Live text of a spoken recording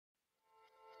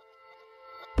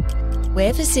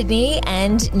We're for Sydney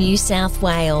and New South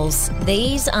Wales.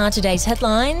 These are today's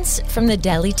headlines from the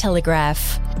Daily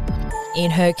Telegraph.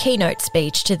 In her keynote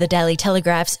speech to the Daily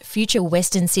Telegraph's Future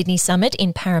Western Sydney Summit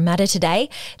in Parramatta today,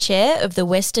 Chair of the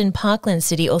Western Parkland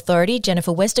City Authority,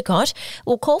 Jennifer Westacott,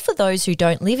 will call for those who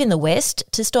don't live in the West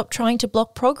to stop trying to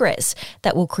block progress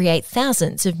that will create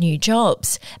thousands of new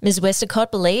jobs. Ms Westacott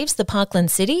believes the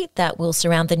Parkland City that will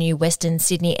surround the new Western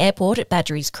Sydney Airport at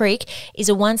Badgerys Creek is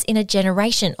a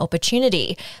once-in-a-generation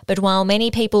opportunity. But while many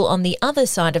people on the other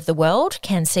side of the world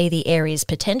can see the area's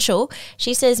potential,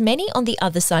 she says many on the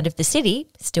other side of the city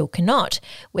still cannot.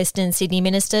 Western Sydney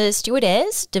Minister Stuart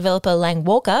Ayres, developer Lang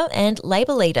Walker and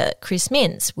Labor leader Chris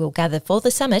Minns will gather for the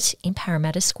summit in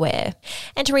Parramatta Square.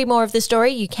 And to read more of the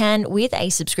story, you can with a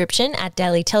subscription at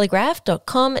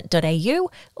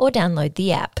dailytelegraph.com.au or download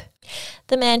the app.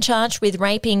 The man charged with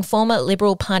raping former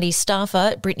Liberal Party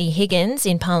staffer Brittany Higgins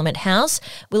in Parliament House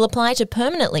will apply to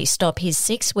permanently stop his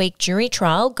 6-week jury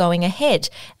trial going ahead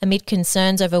amid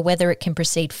concerns over whether it can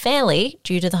proceed fairly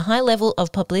due to the high level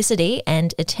of publicity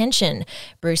and attention.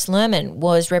 Bruce Lerman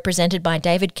was represented by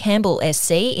David Campbell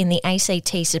SC in the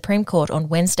ACT Supreme Court on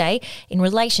Wednesday in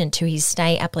relation to his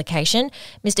stay application.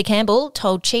 Mr Campbell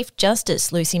told Chief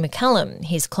Justice Lucy McCullum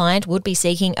his client would be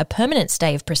seeking a permanent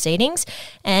stay of proceedings,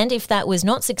 and if that was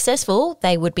not successful,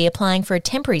 they would be applying for a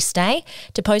temporary stay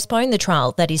to postpone the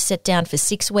trial that is set down for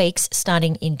 6 weeks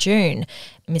starting in June.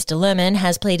 Mr Lerman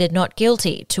has pleaded not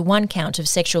guilty to one count of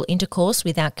sexual intercourse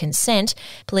without consent.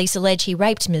 Police allege he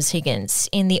raped Ms Higgins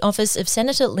in the office of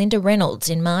Senator Linda Reynolds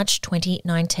in March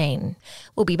 2019.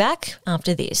 We'll be back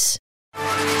after this.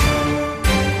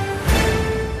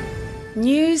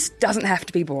 News doesn't have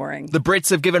to be boring. The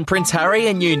Brits have given Prince Harry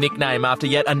a new nickname after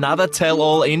yet another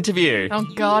tell-all interview. Oh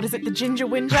God, is it the Ginger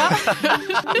Whinger?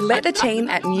 Let the team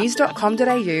at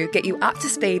news.com.au get you up to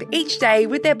speed each day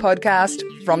with their podcast,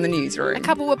 From the Newsroom. A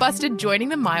couple were busted joining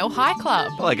the Mile High Club.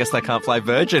 Well, I guess they can't fly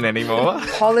Virgin anymore.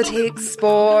 Politics,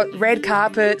 sport, red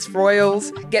carpets,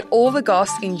 royals. Get all the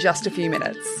goss in just a few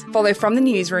minutes. Follow From the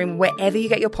Newsroom wherever you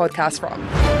get your podcast from.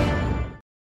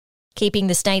 Keeping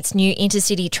the state's new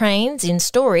intercity trains in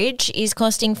storage is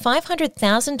costing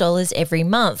 $500,000 every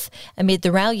month amid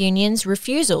the rail union's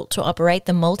refusal to operate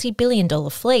the multi-billion-dollar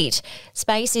fleet.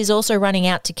 Space is also running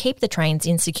out to keep the trains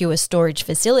in secure storage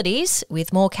facilities,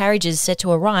 with more carriages set to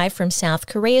arrive from South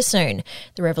Korea soon.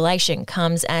 The revelation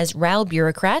comes as rail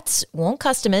bureaucrats warn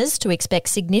customers to expect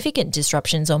significant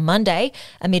disruptions on Monday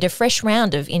amid a fresh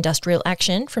round of industrial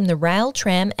action from the rail,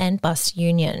 tram and bus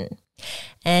union.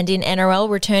 And in NRL,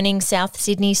 returning South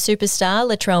Sydney superstar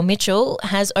Latrell Mitchell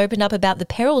has opened up about the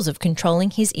perils of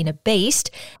controlling his inner beast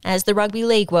as the rugby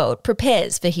league world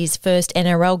prepares for his first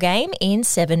NRL game in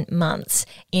 7 months.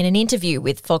 In an interview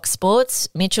with Fox Sports,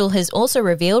 Mitchell has also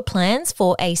revealed plans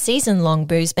for a season-long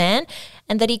booze ban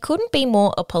and that he couldn't be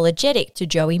more apologetic to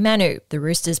Joey Manu, the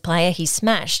Roosters player he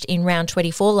smashed in round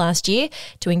 24 last year,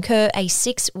 to incur a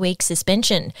 6-week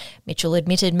suspension. Mitchell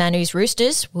admitted Manu's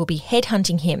Roosters will be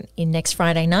headhunting him in next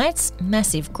Friday night's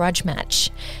massive grudge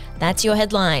match. That's your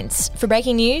headlines. For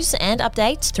breaking news and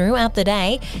updates throughout the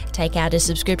day, take out a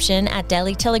subscription at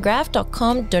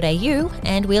dailytelegraph.com.au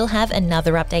and we'll have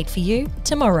another update for you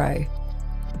tomorrow.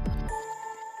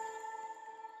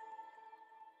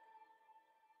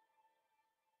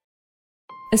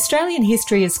 Australian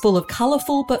history is full of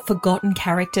colourful but forgotten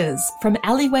characters, from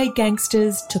alleyway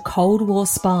gangsters to Cold War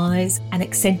spies and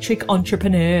eccentric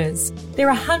entrepreneurs. There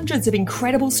are hundreds of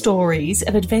incredible stories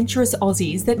of adventurous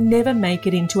Aussies that never make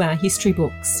it into our history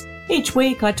books. Each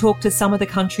week I talk to some of the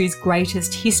country's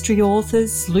greatest history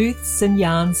authors, sleuths and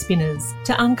yarn spinners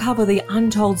to uncover the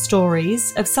untold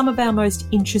stories of some of our most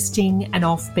interesting and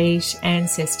offbeat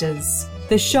ancestors.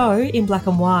 The show, In Black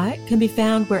and White, can be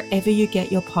found wherever you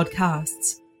get your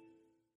podcasts.